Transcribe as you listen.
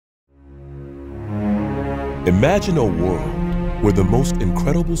Imagine a world where the most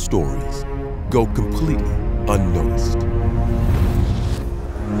incredible stories go completely unnoticed.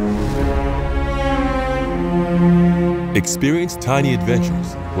 Experience tiny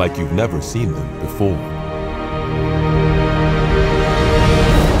adventures like you've never seen them before.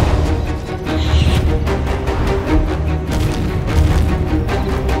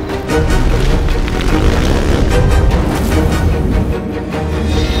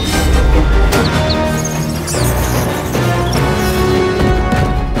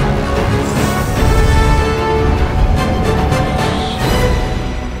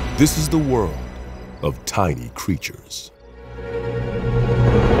 This is the world of tiny creatures.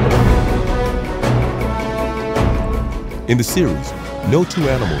 In the series, no two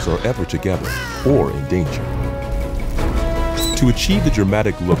animals are ever together or in danger. To achieve the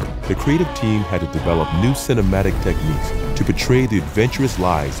dramatic look, the creative team had to develop new cinematic techniques to portray the adventurous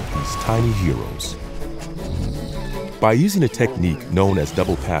lives of these tiny heroes. By using a technique known as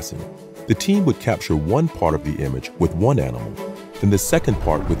double passing, the team would capture one part of the image with one animal, then the second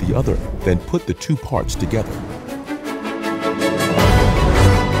part with the other, then put the two parts together.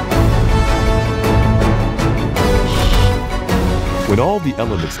 When all the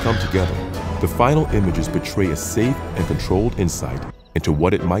elements come together, the final images portray a safe and controlled insight into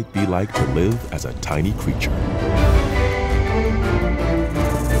what it might be like to live as a tiny creature.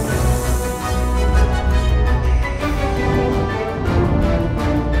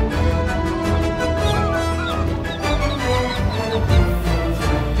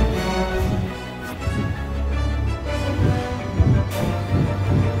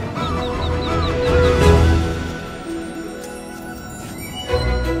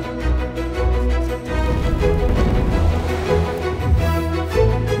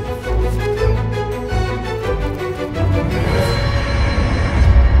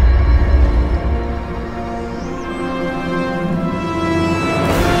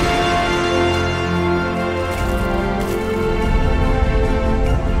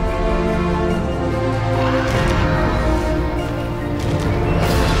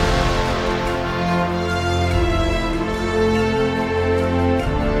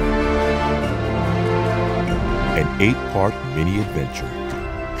 An 8-part mini-adventure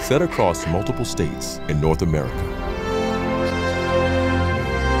set across multiple states in North America.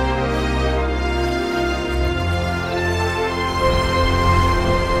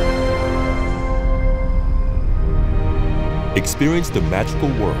 Experience the magical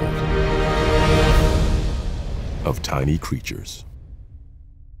world of tiny creatures.